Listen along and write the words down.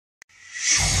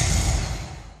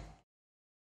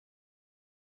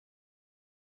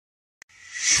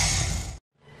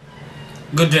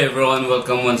Good day everyone,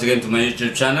 welcome once again to my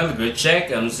YouTube channel, Great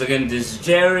Check. And once again this is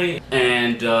Jerry,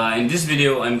 and in this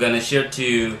video I'm gonna share to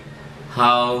you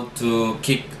how to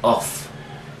kick off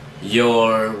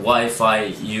your Wi-Fi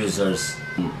users.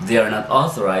 They are not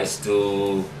authorized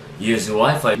to use your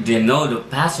Wi-Fi. They know the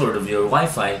password of your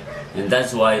Wi-Fi, and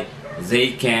that's why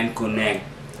they can connect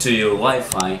to your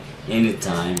Wi-Fi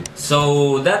anytime.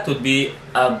 So that would be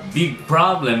a big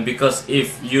problem, because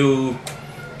if you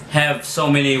have so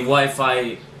many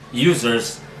Wi-Fi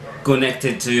users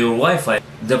connected to your Wi-Fi,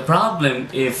 the problem,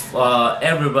 if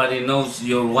everybody knows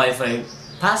your Wi-Fi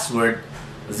password,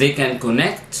 they can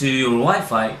connect to your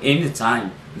Wi-Fi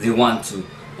anytime they want to,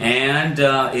 and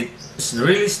it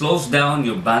really slows down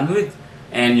your bandwidth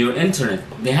and your internet.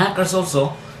 The hackers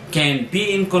also can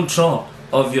be in control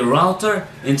of your router,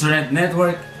 internet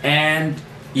network, and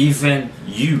even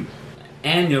you.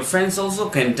 And your friends also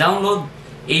can download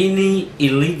any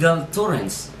illegal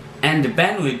torrents, and the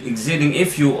bandwidth exceeding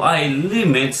FUI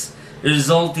limits,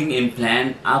 resulting in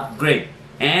plan upgrade.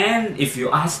 And if you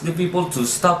ask the people to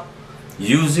stop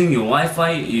using your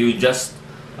Wi-Fi, you just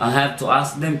have to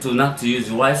ask them to not to use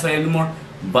your Wi-Fi anymore,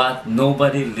 but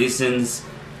nobody listens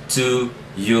to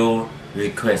your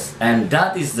request, and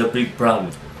that is the big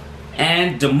problem.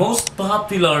 And the most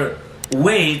popular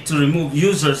way to remove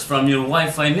users from your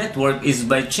Wi-Fi network is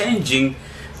by changing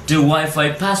the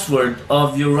Wi-Fi password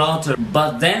of your router,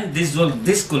 but then this will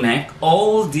disconnect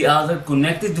all the other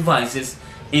connected devices,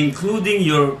 including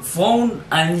your phone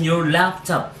and your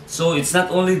laptop. So it's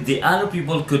not only the other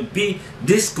people could be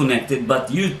disconnected, but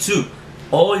you too.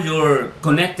 All your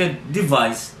connected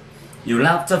device, your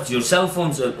laptops, your cell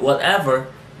phones, or whatever,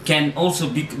 can also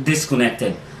be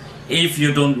disconnected. If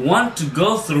you don't want to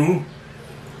go through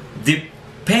the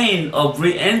pain of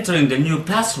re-entering the new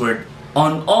password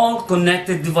on all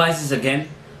connected devices again,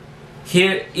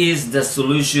 here is the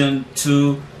solution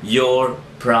to your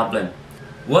problem.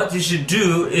 What you should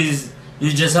do is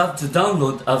you just have to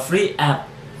download a free app.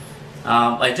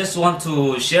 I just want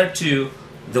to share to you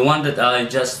the one that I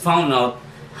just found out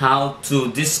how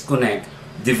to disconnect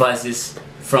devices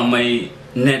from my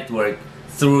network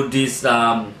through this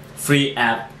free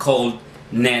app called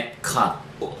NetCut.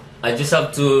 I just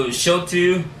have to show to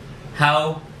you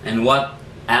how and what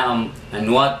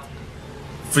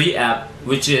free app,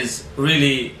 which is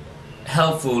really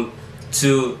helpful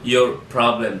to your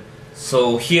problem.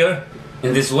 So here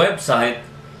in this website,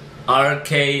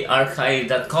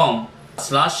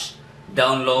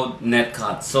 rkarchive.com/download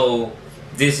NetCut. So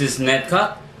this is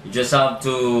NetCut. You just have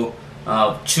to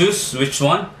choose which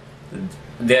one.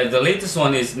 The latest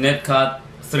one is NetCut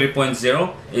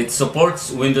 3.0. It supports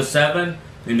Windows 7,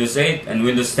 Windows 8, and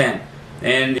Windows 10.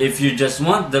 And if you just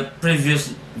want the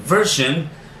previous version,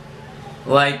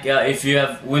 like if you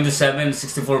have Windows 7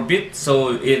 64-bit,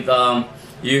 so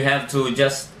you have to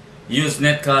just use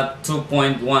NetCut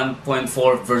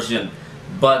 2.1.4 version.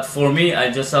 But for me, I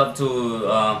just have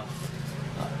to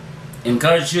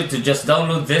encourage you to just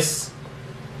download this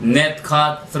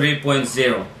NetCut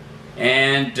 3.0,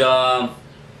 and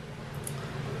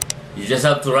you just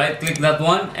have to right click that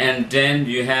one, and then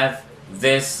you have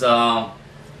this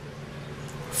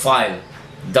file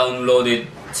downloaded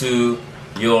to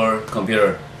your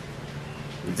computer.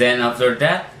 Then after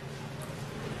that,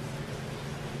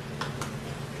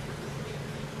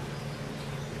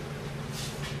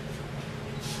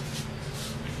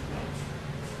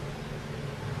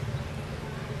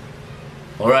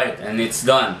 alright, and it's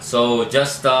done. So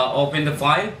just open the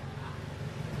file,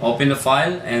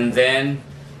 and then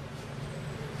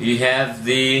you have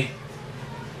the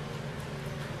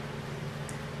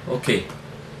okay.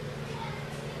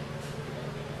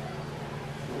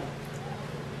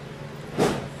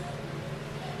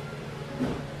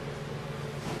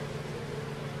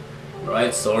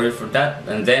 Right, sorry for that.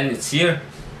 And then it's here.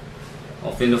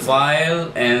 Open the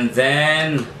file, and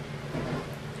then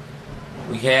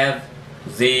we have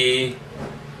this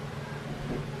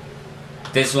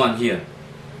one here.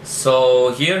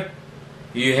 So here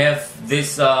you have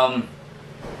this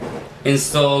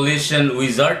installation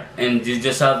wizard, and you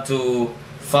just have to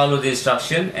follow the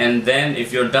instruction, and then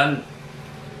if you're done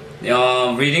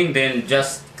reading, then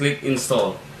just click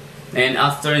install. And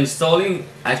after installing,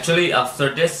 actually after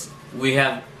this,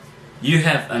 you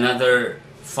have another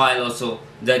file also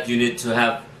that you need to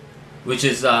have, which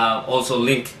is also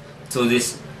linked to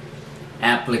this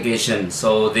application.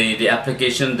 So the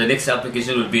next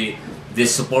application will be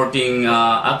this supporting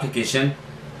application,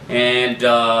 and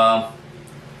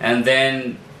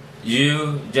then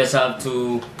you just have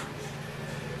to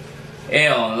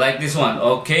like this one.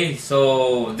 Okay,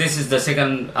 so this is the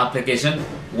second application,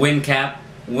 WinCap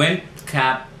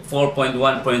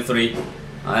 4.1.3,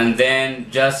 and then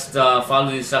just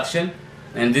follow the instruction,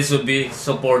 and this will be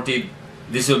supported.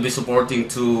 This will be supporting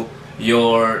to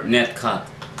your net cut,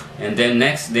 and then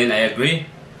next, then I agree,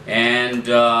 and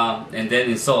then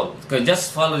install. Okay,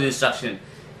 just follow the instruction.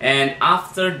 And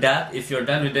after that, if you're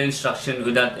done with the instruction,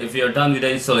 if you're done with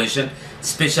the installation,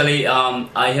 especially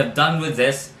I have done with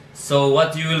this. So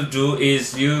what you will do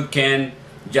is you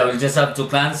will just have to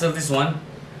cancel this one,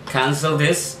 cancel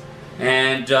this,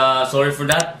 and sorry for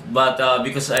that, but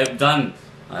because I've done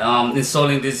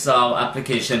installing this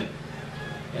application,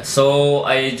 so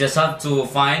I just have to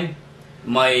find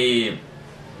my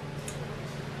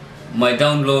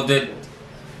downloaded.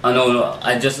 No,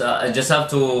 I just have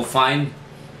to find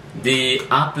the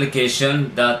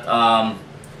application that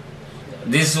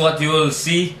this is what you will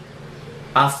see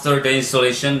after the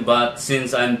installation. But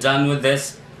since I'm done with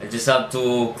this, I just have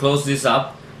to close this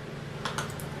up,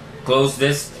 close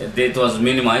this. It was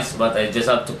minimized, but I just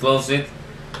have to close it,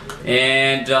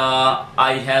 and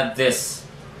I have this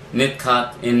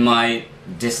netcut in my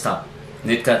desktop,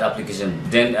 netcut application.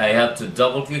 Then I have to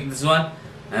double click this one,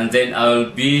 and then I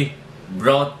will be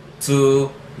brought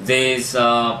to this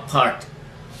part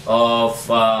of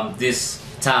this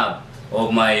tab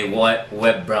of my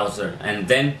web browser, and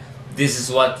then this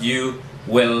is what you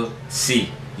will see,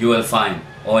 you will find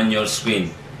on your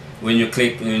screen when you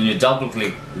double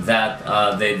click that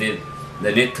the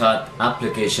netcut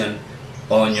application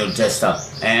on your desktop.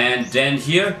 And then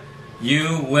here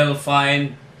you will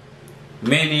find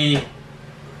many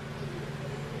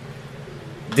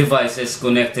devices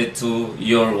connected to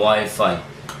your Wi-Fi,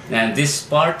 and this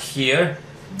part here,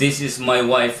 this is my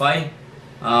Wi-Fi.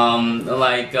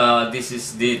 This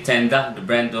is the Tenda, the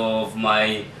brand of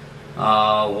my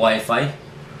Wi-Fi.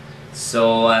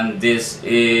 So, and this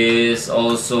is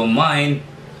also mine,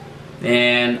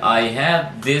 and I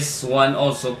have this one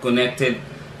also connected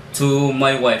to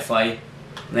my Wi-Fi,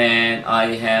 and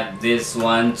I have this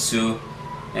one too,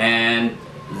 and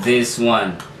this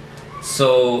one.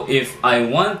 So if I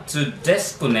want to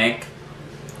disconnect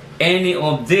any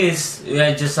of this,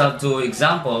 I just have to,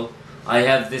 example, I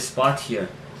have this part here,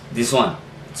 this one.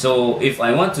 So if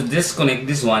I want to disconnect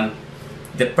this one,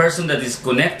 the person that is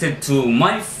connected to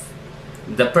my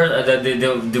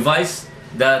the device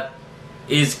that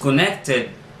is connected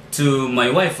to my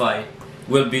Wi-Fi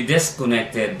will be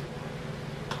disconnected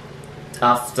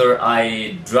after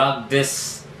I drag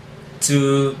this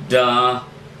to the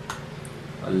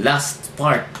last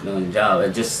part. I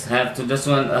just have to this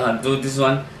one, do this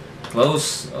one,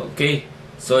 close. Okay,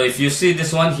 so if you see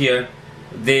this one here,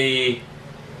 this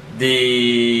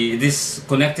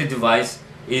connected device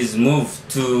is moved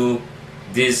to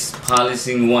this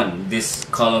policing one, this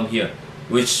column here,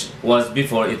 which was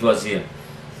before it was here.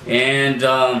 And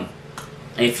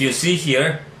if you see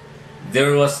here,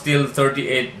 there was still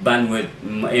 38 bandwidth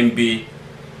MB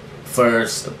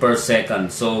per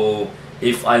second. So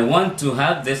if I want to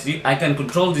have this, I can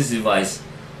control this device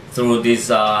through this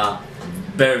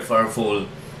very powerful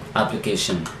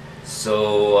application.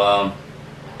 So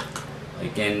I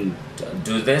can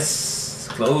do this,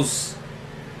 close.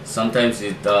 Sometimes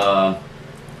it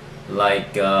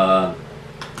like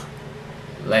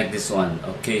this one.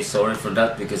 Okay, sorry for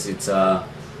that, because it's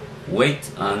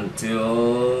wait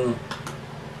until,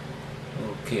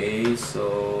 okay,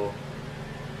 so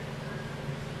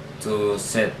to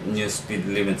set new speed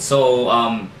limit. So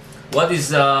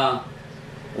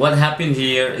what happened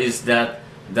here is that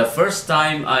the first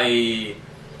time I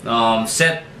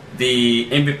set the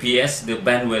Mbps, the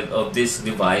bandwidth of this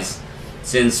device,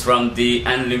 since from the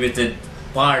unlimited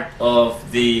part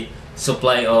of the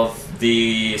supply of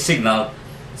the signal,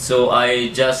 so I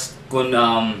just could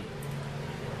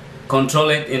control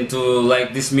it into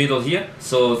like this middle here,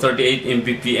 so 38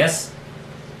 Mbps,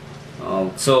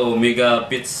 so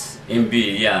megabits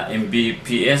MB, yeah,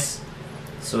 Mbps.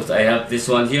 So I have this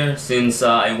one here. Since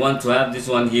I want to have this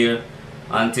one here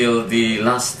until the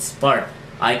last part,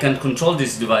 I can control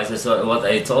this device, as what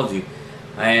I told you.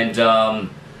 And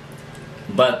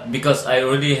but because I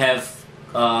already have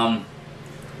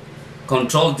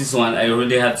controlled this one, I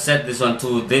already have set this one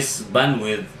to this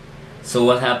bandwidth. So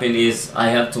what happened is I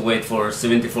have to wait for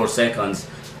 74 seconds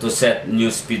to set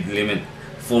new speed limit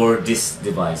for this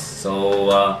device.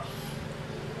 So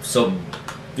so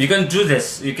you can do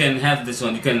this, you can have this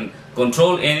one, you can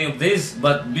control any of these,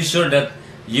 but be sure that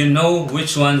you know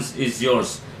which ones is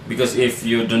yours, because if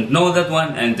you don't know that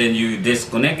one and then you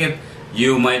disconnect it,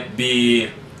 you might be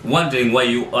wondering why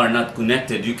you are not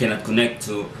connected, you cannot connect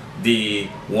to the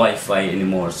Wi-Fi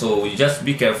anymore. So you just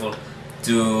be careful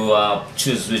to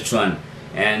choose which one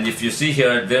And if you see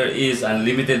here, there is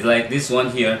unlimited, like this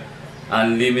one here,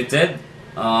 unlimited,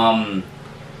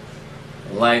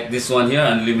 like this one here,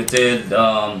 unlimited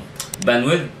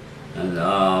bandwidth.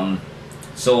 And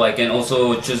so I can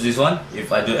also choose this one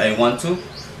if I want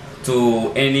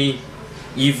to any,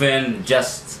 even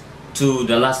just to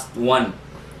the last 1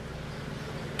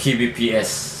 kbps,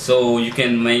 so you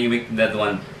can make that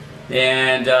one.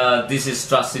 And this is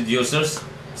trusted users,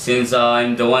 since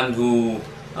I'm the one who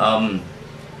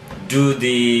do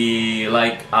the,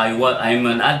 like, I'm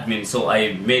an admin, so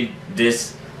I made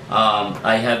this.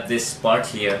 I have this part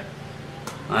here,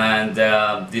 and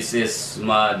this is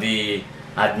the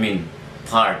admin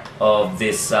part of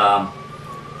this,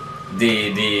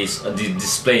 the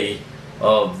display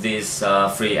of this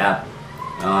free app,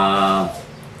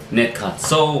 Netcut.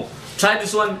 So try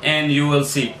this one and you will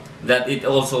see that it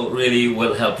also really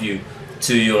will help you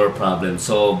to your problem.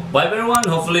 So bye everyone,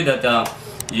 hopefully that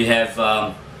you have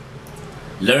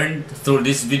learned through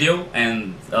this video,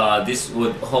 and this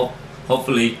would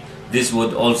hopefully this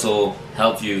would also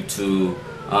help you to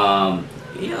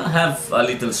have a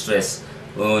little stress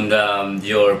on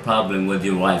your problem with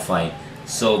your Wi-Fi.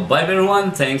 So bye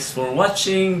everyone, thanks for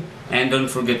watching, and don't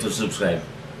forget to subscribe.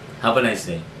 Have a nice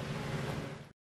day.